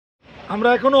আমরা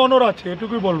এখনও অনর আছি,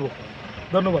 এটুকুই বলবো।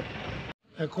 ধন্যবাদ।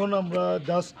 এখন আমরা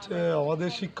জাস্ট আমাদের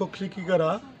শিক্ষক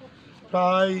শিক্ষিকারা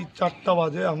প্রায় 4টা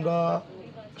বাজে, আমরা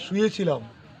শুয়েছিলাম,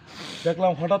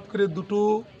 দেখলাম হঠাৎ করে দুটো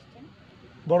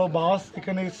বড় বাস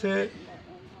এখানে এসে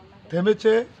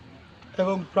থেমেছে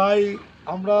এবং প্রায়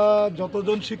আমরা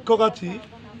যতজন শিক্ষক আছি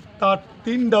তার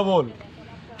 3 ডাবল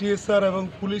টিএসআর এবং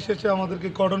পুলিশ এসে আমাদেরকে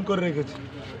কর্ডন করে রেখেছে।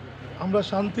 আমরা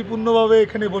শান্তিপূর্ণভাবে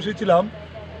এখানে বসেছিলাম,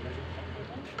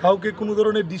 কাউকে কোনো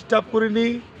ধরনের ডিস্টার্ব করিনি।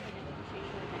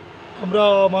 আমরা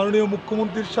মাননীয়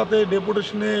মুখ্যমন্ত্রীর সাথে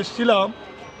ডেপুটেশনে এসেছিলাম,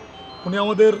 উনি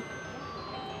আমাদের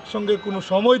সঙ্গে কোনো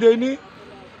সময় দেয়নি,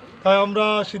 তাই আমরা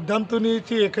সিদ্ধান্ত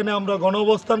নিয়েছি এখানে আমরা গণ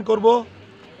অবস্থান করব।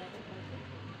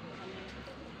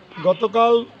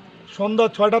 গতকাল সন্ধ্যা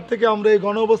 6টার থেকে আমরা এই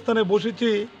গণ অবস্থানে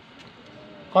বসেছি।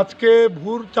 আজকে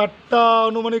ভোর 4টা,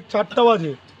 আনুমানিক 4টা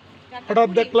বাজে হঠাৎ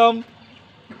দেখলাম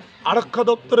আরক্ষা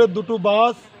দপ্তরের দুটো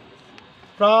বাস,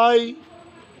 প্রায়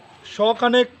 100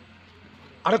 খানেক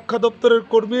আরক্ষা দপ্তরের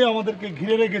কর্মী আমাদেরকে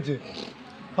ঘিরে রেখেছে।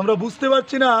 আমরা বুঝতে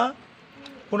পারছি না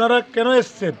ওনারা কেন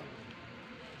এসছেন।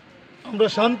 আমরা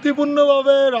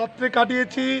শান্তিপূর্ণভাবে রাত্রে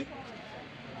কাটিয়েছি।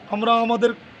 আমরা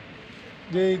আমাদের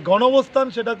যে গণঅবস্থান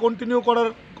সেটা কন্টিনিউ করার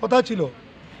কথা ছিল,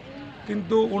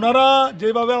 কিন্তু ওনারা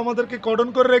যেভাবে আমাদেরকে কর্ডন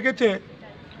করে রেখেছে,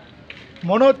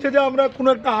 মনে হচ্ছে যে আমরা কোনো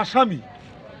একটা আসামি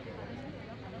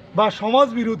বা সমাজ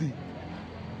বিরোধী।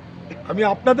 আমি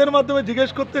আপনাদের মাধ্যমে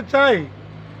জিজ্ঞেস করতে চাই,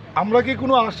 আমরা কি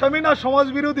কোনো আসামি না সমাজ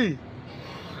বিরোধী?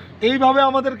 এইভাবে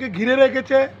আমাদেরকে ঘিরে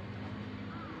রেখেছে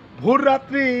ভোর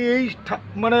রাত্রি। এই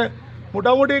মানে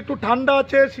মোটামুটি একটু ঠান্ডা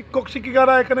আছে, শিক্ষক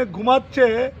শিক্ষিকারা এখানে ঘুমাচ্ছে,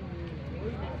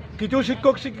 কিছু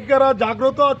শিক্ষক শিক্ষিকারা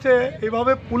জাগ্রত আছে।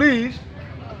 এইভাবে পুলিশ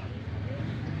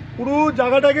পুরো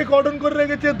জায়গাটাকে কর্ডন করে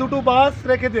রেখেছে, দুটো বাস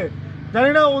রেখেছে।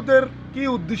 জানি না ওদের কি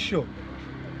উদ্দেশ্য।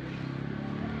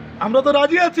 আমরা তো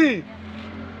রাজি আছি,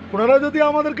 ওনারা যদি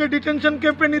আমাদেরকে ডিটেনশন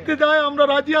ক্যাম্পে নিতে যায় আমরা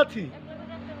রাজি আছি,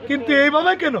 কিন্তু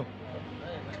এইভাবে কেন?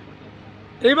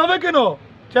 এইভাবে কেন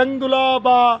চ্যাংদোলা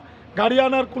বা গাড়ি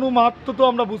আনার কোনো মাত্র তো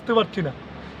আমরা বুঝতে পারছি না।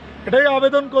 এটাই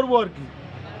আবেদন করব আর কি।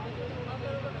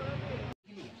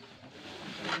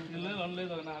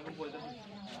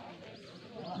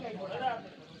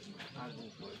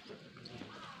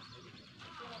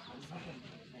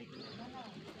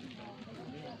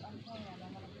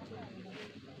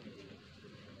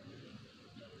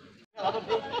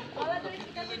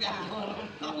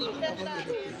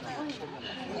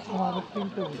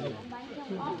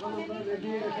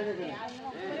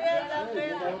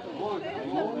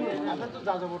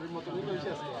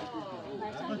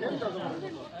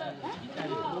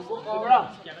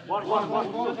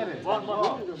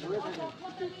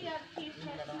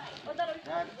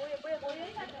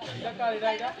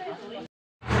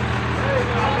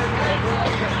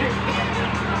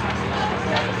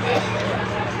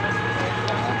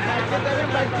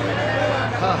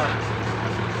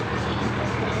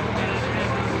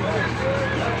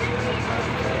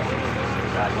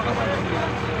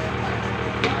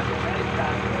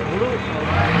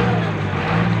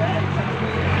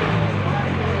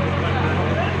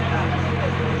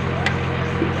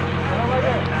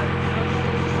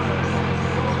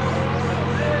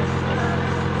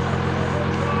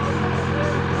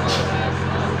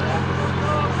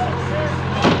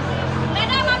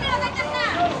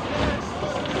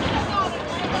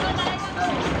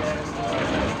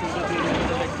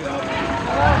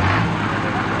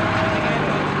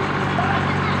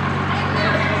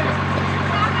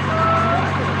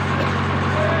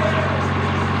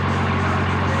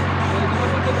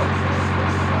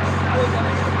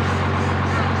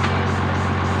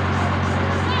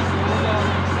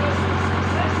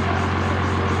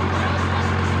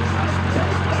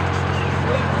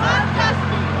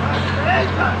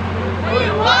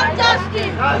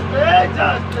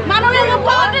 মাননীয়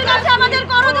মুখ্যমন্ত্রীর কাছে আমাদের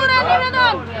করজোড়ে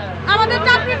নিবেদন, আমাদের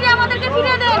চাকরিটি আমাদেরকে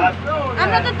ফিরে দেন।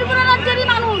 আমরা তো ত্রিপুরা রাজ্যেরই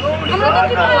মানুষ, আমরা তো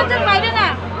ত্রিপুরা রাজ্যের বাইরে না।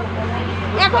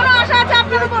 এখনো আশা আছে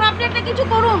আপনার উপর, আপনি একটা কিছু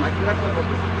করুন।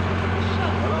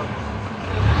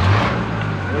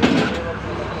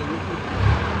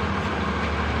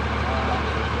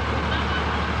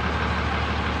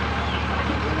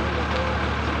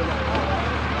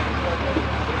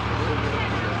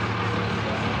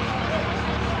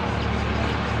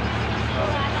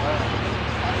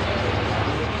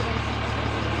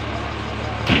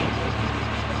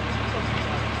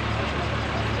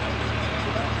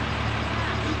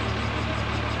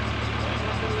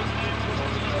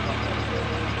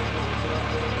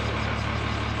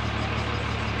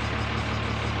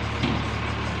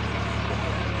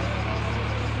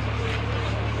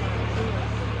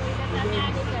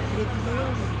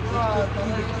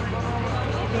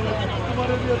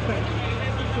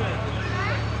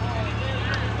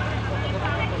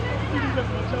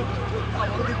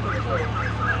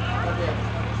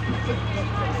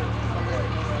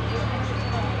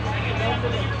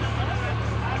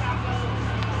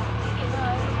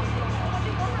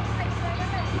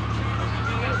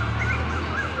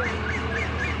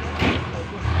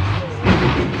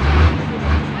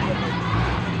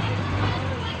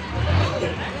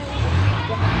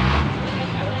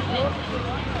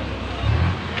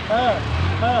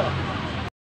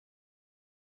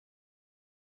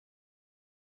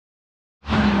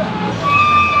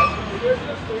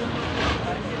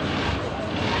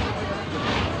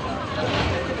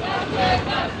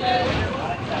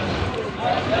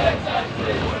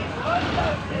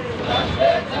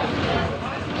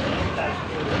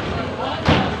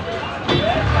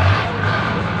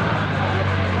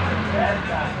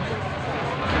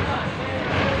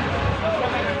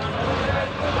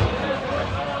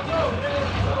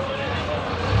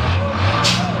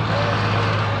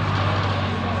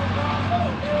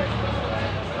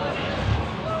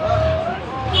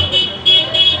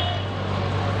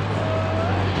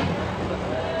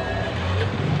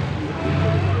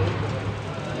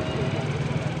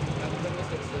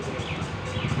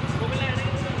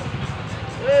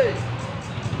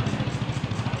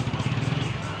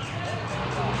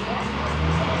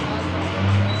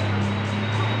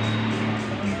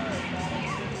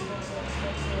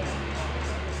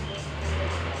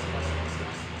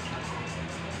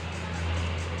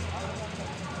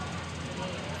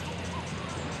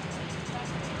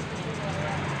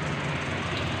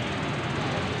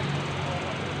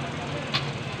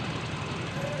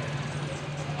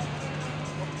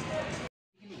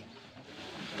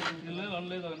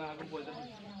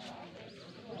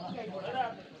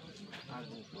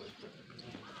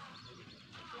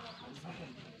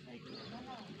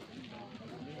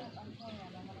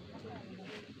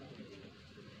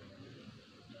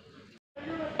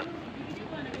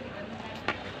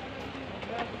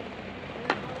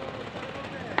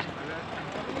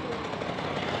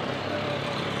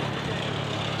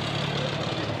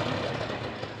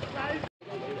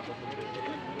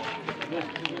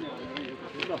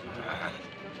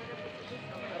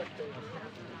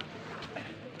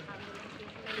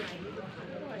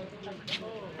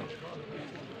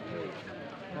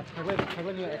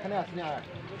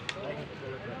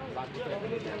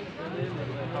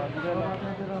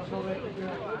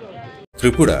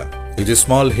 Tripura is a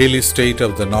small hilly state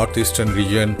of the northeastern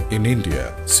region in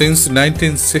India. Since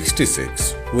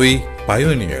 1966, we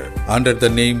pioneer under the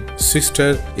name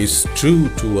Sister is true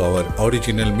to our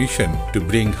original mission to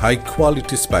bring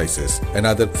high-quality spices and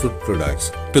other food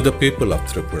products to the people of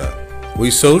Tripura.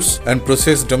 We source and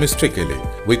process domestically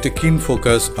with a keen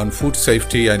focus on food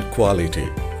safety and quality.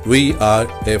 We are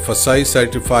a FSSAI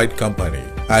certified company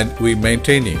and we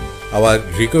maintaining our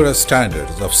rigorous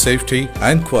standards of safety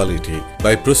and quality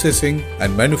by processing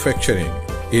and manufacturing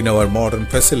in our modern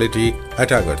facility at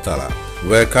Agartala,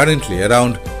 where currently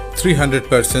around 300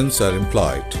 persons are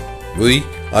employed. We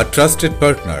are a trusted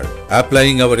partner,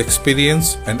 applying our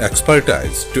experience and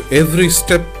expertise to every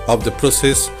step of the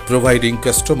process, providing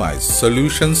customized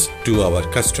solutions to our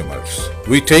customers.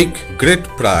 We take great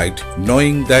pride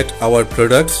knowing that our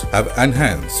products have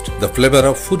enhanced the flavor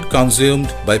of food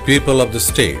consumed by people of the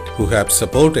state who have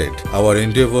supported our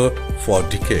endeavor for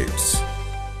decades.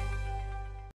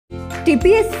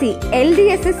 TPSC এলডি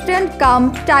assistant cum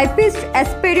typist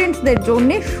অ্যাসপিরেন্টসদের জন্য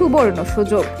সুবর্ণ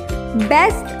সুযোগ।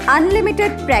 Best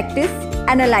unlimited practice,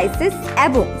 analysis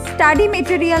এবং study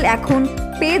material এখন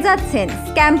পেয়ে যাচ্ছেন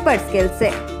scamper স্কিলসে।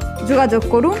 যোগাযোগ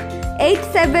করুন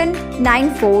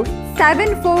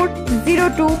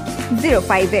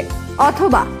 8794740205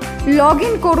 অথবা লগ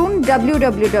ইন করুন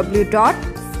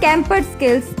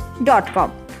www.scamperskills.com।